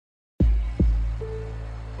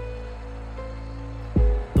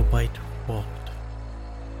walked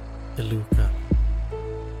Iluka.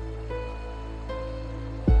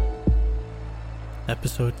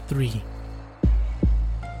 Episode 3.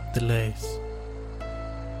 Delays.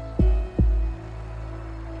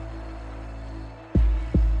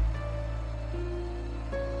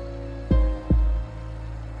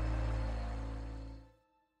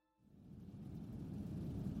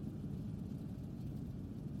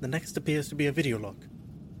 The next appears to be a video log.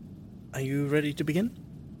 Are you ready to begin?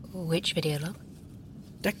 Which video log?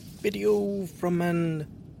 Deck video from an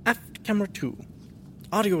aft camera 2.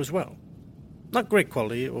 Audio as well. Not great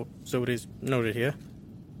quality, or so it is noted here.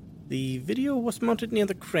 The video was mounted near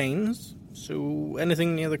the cranes, so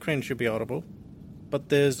anything near the crane should be audible. But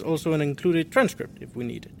there's also an included transcript if we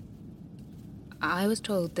need it. I was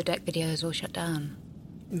told the deck videos all shut down.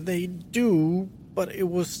 They do, but it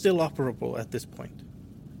was still operable at this point.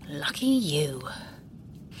 Lucky you.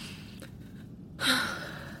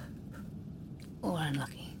 Or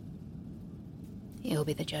unlucky. You'll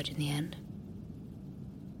be the judge in the end.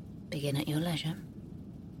 Begin at your leisure.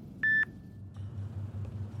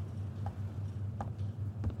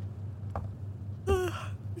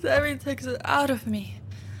 Everything takes it out of me.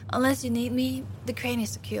 Unless you need me, the crane is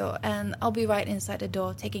secure, and I'll be right inside the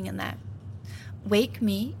door taking a nap. Wake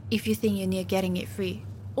me if you think you're near getting it free,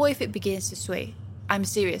 or if it begins to sway. I'm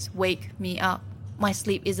serious, wake me up. My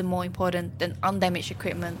sleep isn't more important than undamaged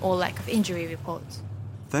equipment or lack of injury reports.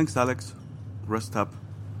 Thanks, Alex. Rest up.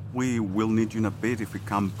 We will need you in a bit if we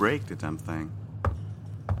can't break the damn thing.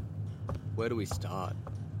 Where do we start?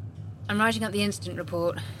 I'm writing up the incident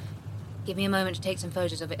report. Give me a moment to take some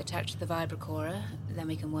photos of it attached to the vibrocorer, then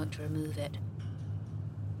we can work to remove it.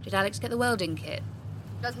 Did Alex get the welding kit?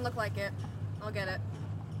 Doesn't look like it. I'll get it.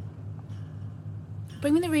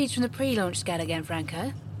 Bring me the reads from the pre-launch scan again,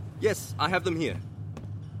 Franco. Yes, I have them here.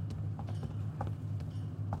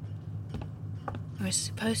 We're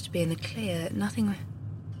supposed to be in the clear. Nothing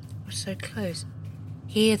was so close.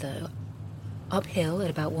 Here, though, uphill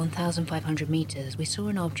at about 1,500 meters, we saw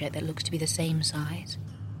an object that looks to be the same size.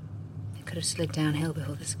 It could have slid downhill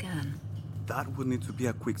before the scan. That would need to be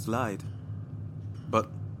a quick slide. But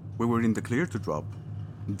we were in the clear to drop.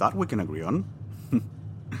 That we can agree on.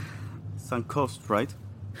 Sunk cost, right?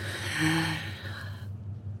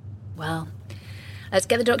 Well, let's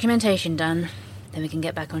get the documentation done. Then we can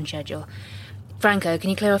get back on schedule. Franco, can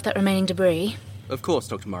you clear off that remaining debris? Of course,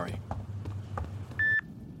 Dr. Murray.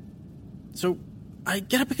 So, I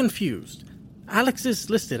get a bit confused. Alex is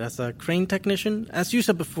listed as a crane technician, as you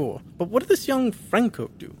said before, but what did this young Franco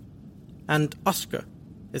do? And Oscar?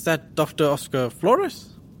 Is that Dr. Oscar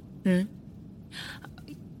Flores?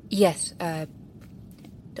 Yes,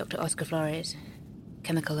 Dr. Oscar Flores,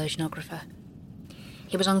 chemical oceanographer.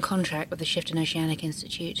 He was on contract with the Shift and Oceanic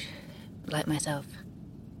Institute, like myself.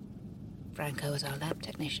 Franco was our lab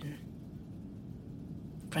technician.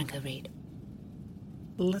 Franco Reed.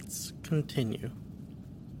 Let's continue.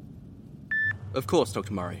 Of course,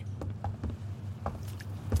 Dr. Murray.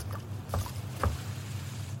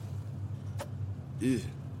 Ew.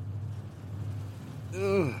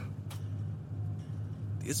 Ugh.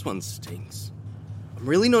 This one stinks. I'm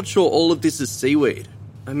really not sure all of this is seaweed.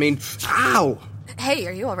 I mean, ow! Hey,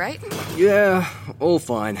 are you alright? Yeah, all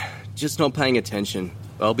fine. Just not paying attention.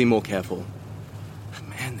 I'll be more careful.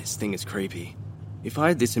 Man, this thing is creepy. If I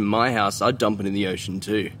had this in my house, I'd dump it in the ocean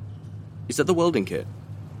too. Is that the welding kit?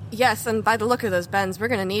 Yes, and by the look of those bends, we're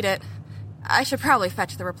gonna need it. I should probably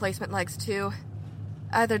fetch the replacement legs too.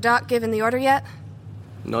 Either Doc given the order yet?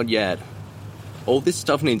 Not yet. All this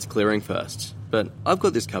stuff needs clearing first, but I've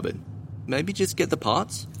got this covered. Maybe just get the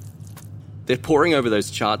parts? They're poring over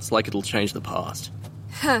those charts like it'll change the past.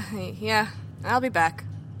 Yeah, I'll be back.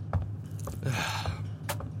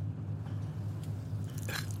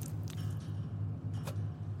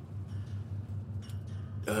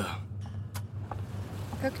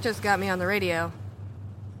 Cook just got me on the radio.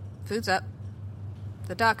 Food's up.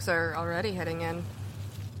 The docs are already heading in.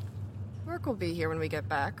 Work will be here when we get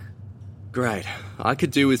back. Great. I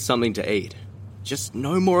could do with something to eat. Just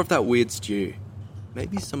no more of that weird stew.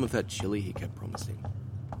 Maybe some of that chili he kept promising.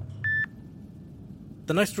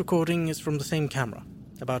 The next recording is from the same camera,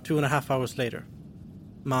 about 2.5 hours later.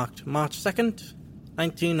 Marked March 2nd,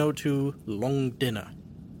 1902, long dinner.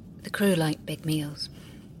 The crew liked big meals.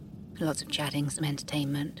 Lots of chatting, some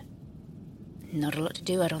entertainment. Not a lot to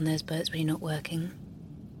do out on those boats when you're not working.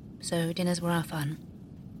 So dinners were our fun.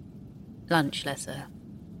 Lunch, lesser.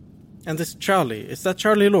 And this Charlie, is that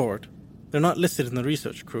Charlie Lord? They're not listed in the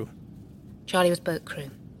research crew. Charlie was boat crew,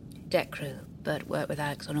 deck crew, but worked with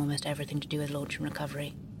Alex on almost everything to do with launch and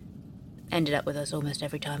recovery. Ended up with us almost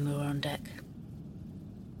every time we were on deck.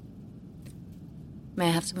 May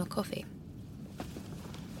I have some more coffee?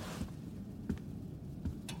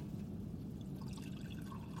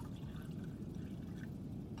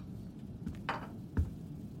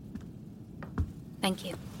 Thank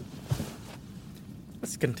you.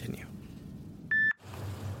 Let's continue.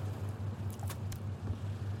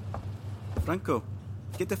 Franco,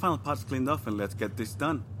 get the final parts cleaned off and let's get this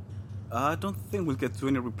done. I don't think we'll get to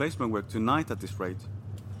any replacement work tonight at this rate.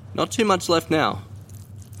 Not too much left now.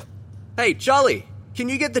 Hey, Charlie, can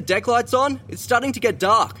you get the deck lights on? It's starting to get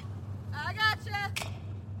dark. I gotcha.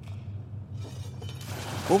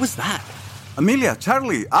 What was that? Amelia,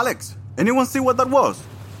 Charlie, Alex, anyone see what that was?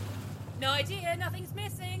 No idea, nothing's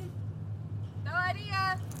missing. No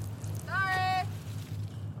idea. Sorry.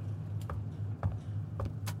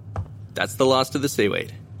 That's the last of the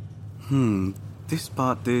seaweed. This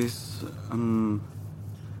part is, I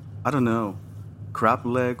don't know, crab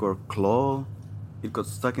leg or claw. It got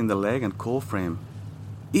stuck in the leg and core frame.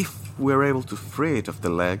 If we're able to free it of the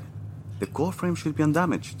leg, the core frame should be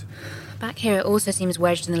undamaged. Back here it also seems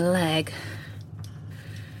wedged in the leg.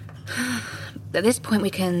 At this point we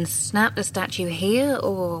can snap the statue here,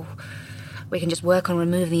 or we can just work on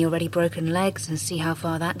removing the already broken legs and see how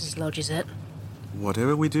far that dislodges it.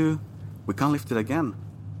 Whatever we do, we can't lift it again.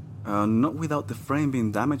 Not without the frame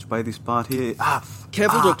being damaged by this part here.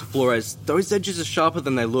 Careful, Dr. Flores. Those edges are sharper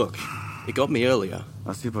than they look. It got me earlier.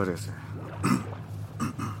 Así parece.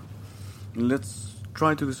 Let's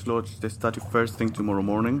try to dislodge the statue first thing tomorrow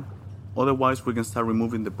morning. Otherwise, we can start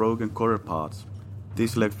removing the broken quarter parts.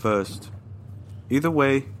 This leg first. Either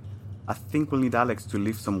way, I think we'll need Alex to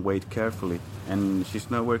lift some weight carefully, and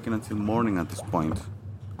she's not working until morning at this point.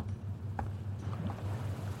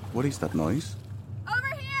 What is that noise?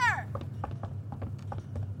 Over here.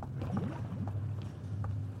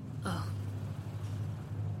 Oh,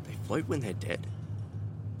 They float when they're dead.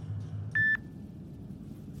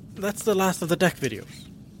 That's the last of the deck videos.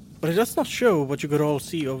 But it does not show what you could all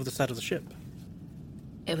see over the side of the ship.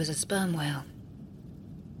 it was a sperm whale.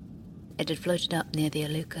 It had floated up near the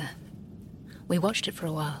Iluka. We watched it for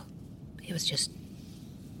a while. It was just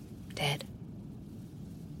dead.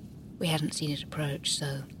 We hadn't seen it approach,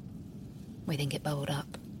 so we think it bubbled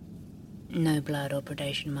up. No blood or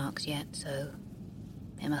predation marks yet, so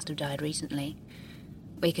it must have died recently.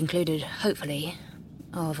 We concluded, hopefully,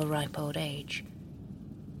 of a ripe old age.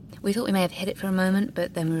 We thought we may have hit it for a moment,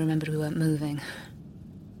 but then we remembered we weren't moving.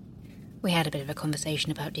 We had a bit of a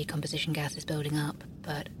conversation about decomposition gases building up,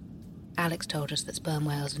 but Alex told us that sperm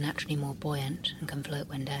whales are naturally more buoyant and can float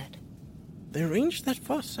when dead. They ranged that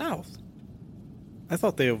far south. I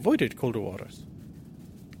thought they avoided colder waters.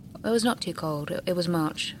 It was not too cold. It was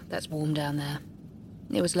March. That's warm down there.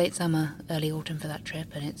 It was late summer, early autumn for that trip,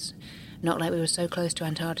 and it's not like we were so close to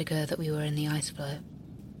Antarctica that we were in the ice floe.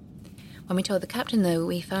 When we told the captain, though,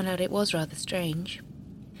 we found out it was rather strange.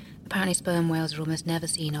 Apparently sperm whales are almost never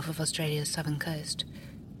seen off of Australia's southern coast.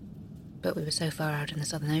 But we were so far out in the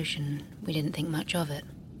Southern Ocean, we didn't think much of it.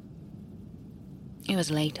 It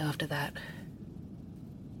was late after that.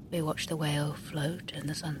 We watched the whale float in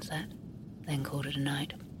the sunset, then called it a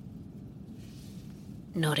night.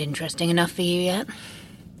 Not interesting enough for you yet?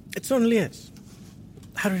 It certainly is.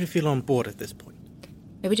 How did you feel on board at this point?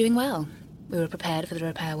 We were doing well. We were prepared for the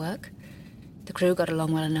repair work. The crew got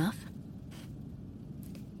along well enough.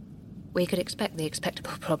 We could expect the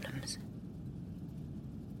expectable problems.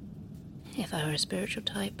 If I were a spiritual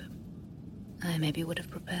type, I maybe would have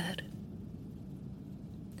prepared.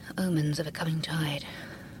 Omens of a coming tide.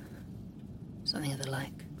 Something of the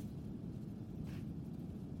like.